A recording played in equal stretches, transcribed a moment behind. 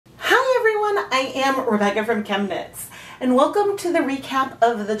I am Rebecca from ChemKnits, and welcome to the recap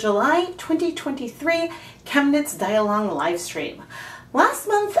of the July 2023 ChemKnits Dialong livestream. Last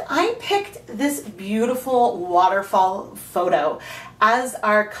month, I picked this beautiful waterfall photo as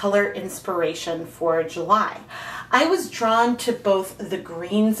our color inspiration for July. I was drawn to both the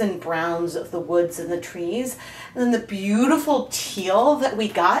greens and browns of the woods and the trees, and then the beautiful teal that we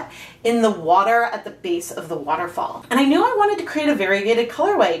got in the water at the base of the waterfall. And I knew I wanted to create a variegated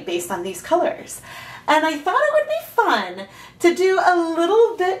colorway based on these colors. And I thought it would be fun to do a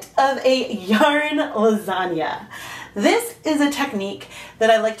little bit of a yarn lasagna. This is a technique that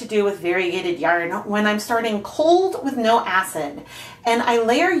I like to do with variegated yarn when I'm starting cold with no acid. And I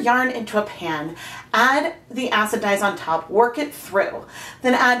layer yarn into a pan, add the acid dyes on top, work it through,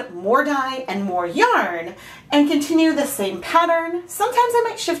 then add more dye and more yarn, and continue the same pattern. Sometimes I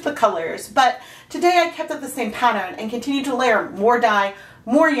might shift the colors, but today I kept up the same pattern and continued to layer more dye,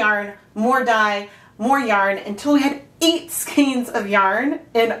 more yarn, more dye, more yarn, until we had 8 skeins of yarn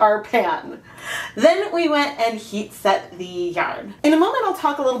in our pan. Then we went and heat set the yarn. In a moment I'll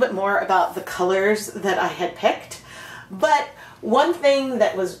talk a little bit more about the colors that I had picked, but one thing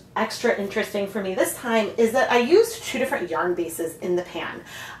that was extra interesting for me this time is that I used 2 different yarn bases in the pan.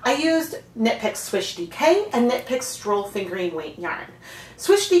 I used Knit Picks Swish DK and Knit Picks Stroll Fingering Weight yarn.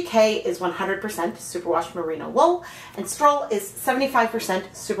 Swish DK is 100% superwash merino wool, and Stroll is 75%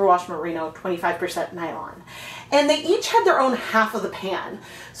 superwash merino, 25% nylon. And they each had their own half of the pan.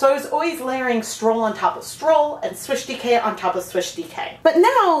 So I was always layering Stroll on top of Stroll and Swish DK on top of Swish DK. But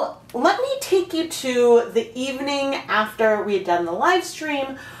now, let me take you to the evening after we had done the live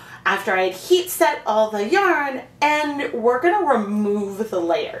stream, after I had heat set all the yarn, and we're gonna remove the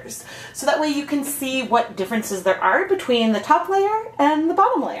layers. So that way you can see what differences there are between the top layer and the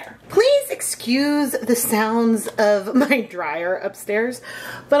bottom layer. Please excuse the sounds of my dryer upstairs,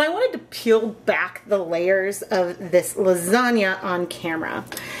 but I wanted to peel back the layers of this lasagna on camera.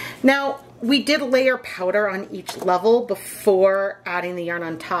 Now, we did layer powder on each level before adding the yarn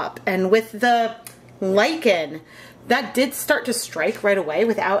on top, and with the lichen, that did start to strike right away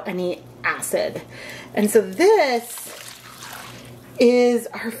without any acid. And so this is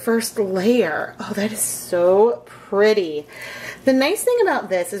our first layer. Oh, that is so pretty. The nice thing about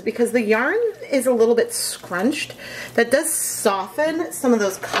this is because the yarn is a little bit scrunched, that does soften some of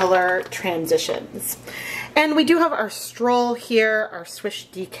those color transitions. And we do have our Stroll here, our Swish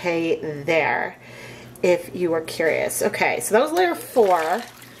DK there, if you were curious. Okay, so that was layer 4.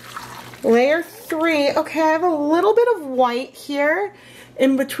 Layer 3, okay, I have a little bit of white here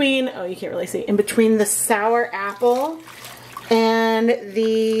in between, oh, you can't really see, in between the sour apple and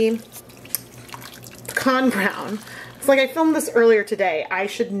the pecan brown. It's like I filmed this earlier today. I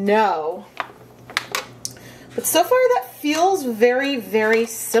should know. But so far that feels very, very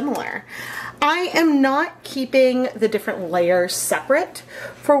similar. I am not keeping the different layers separate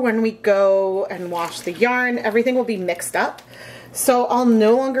for when we go and wash the yarn. Everything will be mixed up. So I'll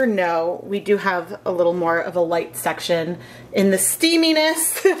no longer know. We do have a little more of a light section in the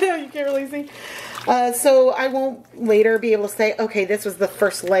steaminess. You can't really see. So I won't later be able to say, okay, this was the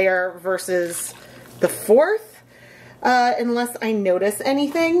first layer versus the 4th, unless I notice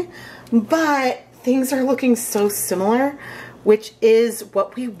anything. But things are looking so similar, which is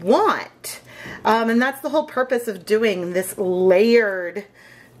what we want. And that's the whole purpose of doing this layered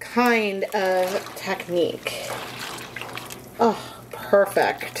kind of technique. Oh,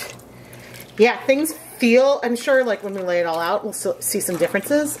 perfect. Yeah, things feel, I'm sure like when we lay it all out, we'll see some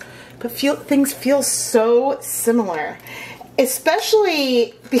differences, but things feel so similar,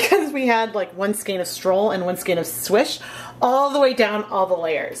 especially because we had like 1 skein of Stroll and 1 skein of Swish all the way down all the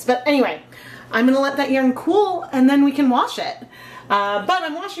layers. But anyway, I'm gonna let that yarn cool and then we can wash it. But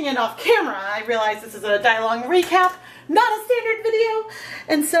I'm washing it off camera. I realize this is a Dialong recap, not a standard video.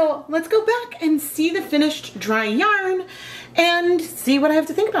 And so let's go back and see the finished dry yarn and see what I have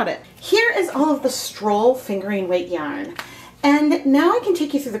to think about it. Here is all of the Stroll Fingering Weight yarn. And now I can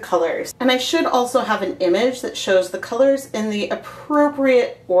take you through the colors. And I should also have an image that shows the colors in the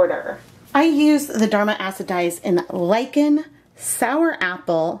appropriate order. I used the Dharma acid dyes in lichen, sour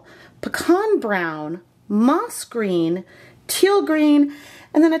apple, pecan brown, moss green, teal green,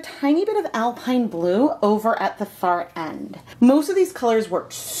 and then a tiny bit of alpine blue over at the far end. Most of these colors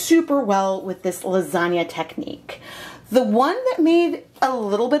worked super well with this lasagna technique. The one that made a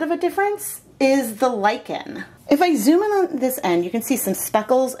little bit of a difference is the lichen. If I zoom in on this end, you can see some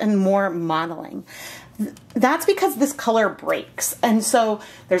speckles and more modeling. That's because this color breaks. And so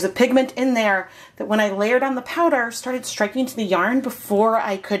there's a pigment in there that when I layered on the powder started striking to the yarn before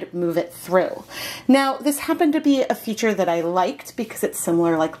I could move it through. Now, this happened to be a feature that I liked because it's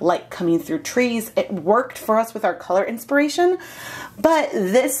similar like light coming through trees. It worked for us with our color inspiration, but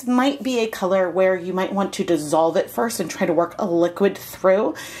this might be a color where you might want to dissolve it first and try to work a liquid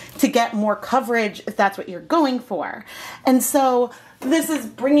through to get more coverage if that's what you're going for. And so this is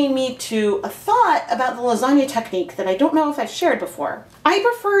bringing me to a thought about the lasagna technique that I don't know if I've shared before. I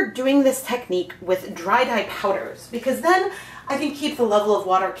prefer doing this technique with dry dye powders because then I can keep the level of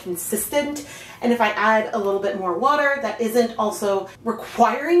water consistent, and if I add a little bit more water, that isn't also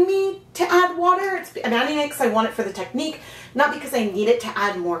requiring me to add water. I'm adding it because I want it for the technique, not because I need it to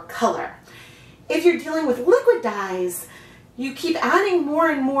add more color. If you're dealing with liquid dyes, you keep adding more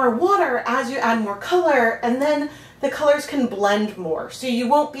and more water as you add more color, and then the colors can blend more. So you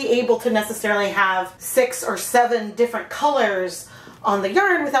won't be able to necessarily have 6 or 7 different colors on the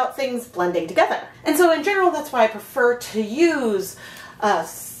yarn without things blending together. And so in general, that's why I prefer to use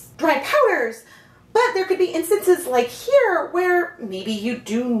dry powders, but there could be instances like here where maybe you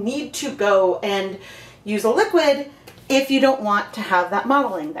do need to go and use a liquid if you don't want to have that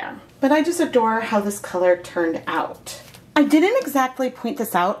modeling there. But I just adore how this color turned out. I didn't exactly point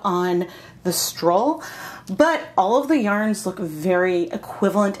this out on the stroll, but all of the yarns look very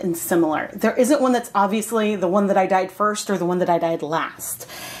equivalent and similar. There isn't one that's obviously the one that I dyed first or the one that I dyed last.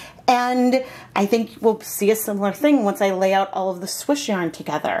 And I think we'll see a similar thing once I lay out all of the swish yarn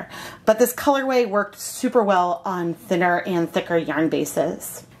together. But this colorway worked super well on thinner and thicker yarn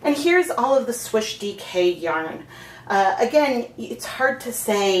bases. And here's all of the Swish DK yarn. Again, it's hard to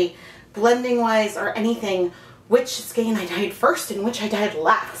say blending wise or anything which skein I dyed first and which I dyed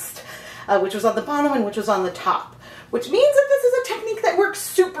last. Which was on the bottom and which was on the top, which means that this is a technique that works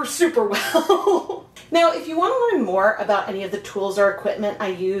super, super well. Now, if you want to learn more about any of the tools or equipment I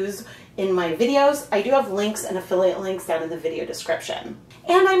use in my videos, I do have links and affiliate links down in the video description.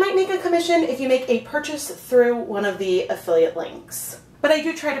 And I might make a commission if you make a purchase through one of the affiliate links. But I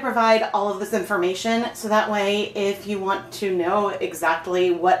do try to provide all of this information so that way if you want to know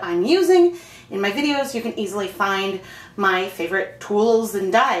exactly what I'm using in my videos, you can easily find my favorite tools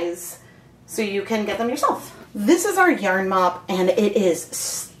and dyes so you can get them yourself. This is our yarn mop and it is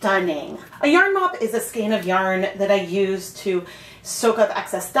stunning. A yarn mop is a skein of yarn that I use to soak up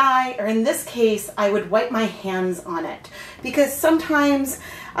excess dye, or in this case, I would wipe my hands on it because sometimes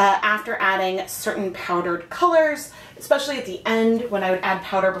after adding certain powdered colors, especially at the end when I would add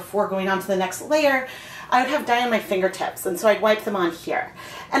powder before going on to the next layer, I would have dye on my fingertips, and so I'd wipe them on here.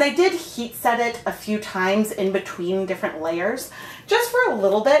 And I did heat set it a few times in between different layers, just for a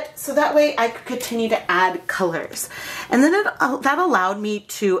little bit, so that way I could continue to add colors. And then that allowed me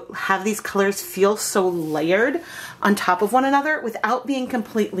to have these colors feel so layered on top of one another without being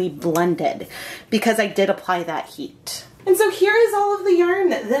completely blended, because I did apply that heat. And so here is all of the yarn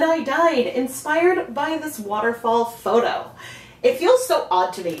that I dyed, inspired by this waterfall photo. It feels so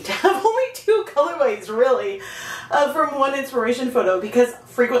odd to me to have only 2 colorways, really, from one inspiration photo, because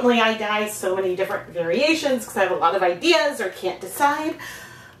frequently I dye so many different variations because I have a lot of ideas or can't decide.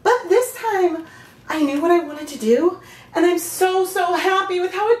 But this time, I knew what I wanted to do, and I'm so, so happy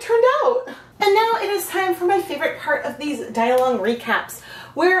with how it turned out. And now it is time for my favorite part of these dye-along recaps,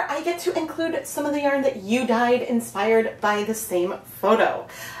 where I get to include some of the yarn that you dyed inspired by the same photo.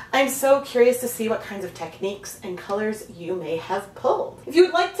 I'm so curious to see what kinds of techniques and colors you may have pulled. If you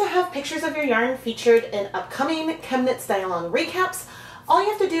would like to have pictures of your yarn featured in upcoming ChemKnits dye-along recaps, all you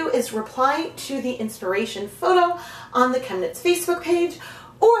have to do is reply to the inspiration photo on the ChemKnits Facebook page,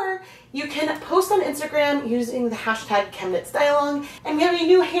 or you can post on Instagram using the hashtag ChemKnits dye-along, and we have a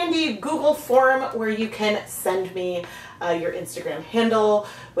new handy Google form where you can send me your Instagram handle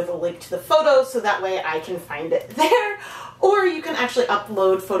with a link to the photo so that way I can find it there, or you can actually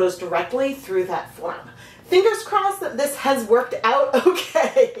upload photos directly through that form. Fingers crossed that this has worked out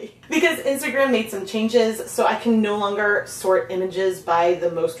okay, because Instagram made some changes so I can no longer sort images by the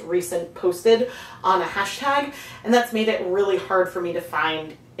most recent posted on a hashtag, and that's made it really hard for me to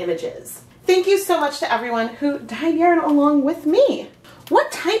find images. Thank you so much to everyone who dyed yarn along with me.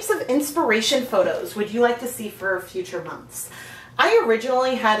 What types of inspiration photos would you like to see for future months? I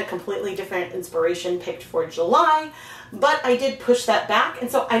originally had a completely different inspiration picked for July, but I did push that back, and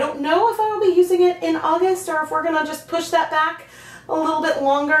so I don't know if I will be using it in August or if we're gonna just push that back a little bit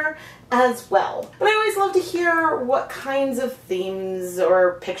longer as well. But I always love to hear what kinds of themes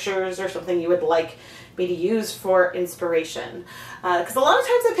or pictures or something you would like me to use for inspiration. Because a lot of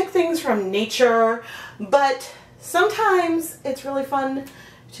times I pick things from nature, but sometimes it's really fun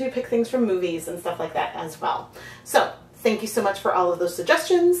to pick things from movies and stuff like that as well. So thank you so much for all of those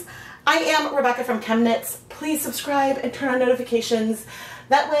suggestions. I am Rebecca from ChemKnits. Please subscribe and turn on notifications.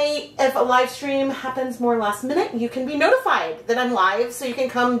 That way, if a live stream happens more last minute, you can be notified that I'm live so you can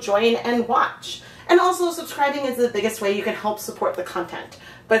come join and watch. And also, subscribing is the biggest way you can help support the content.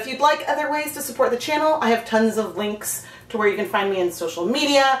 But if you'd like other ways to support the channel, I have tons of links to where you can find me in social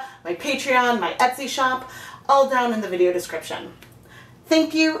media, my Patreon, my Etsy shop, all down in the video description.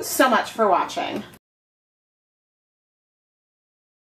 Thank you so much for watching.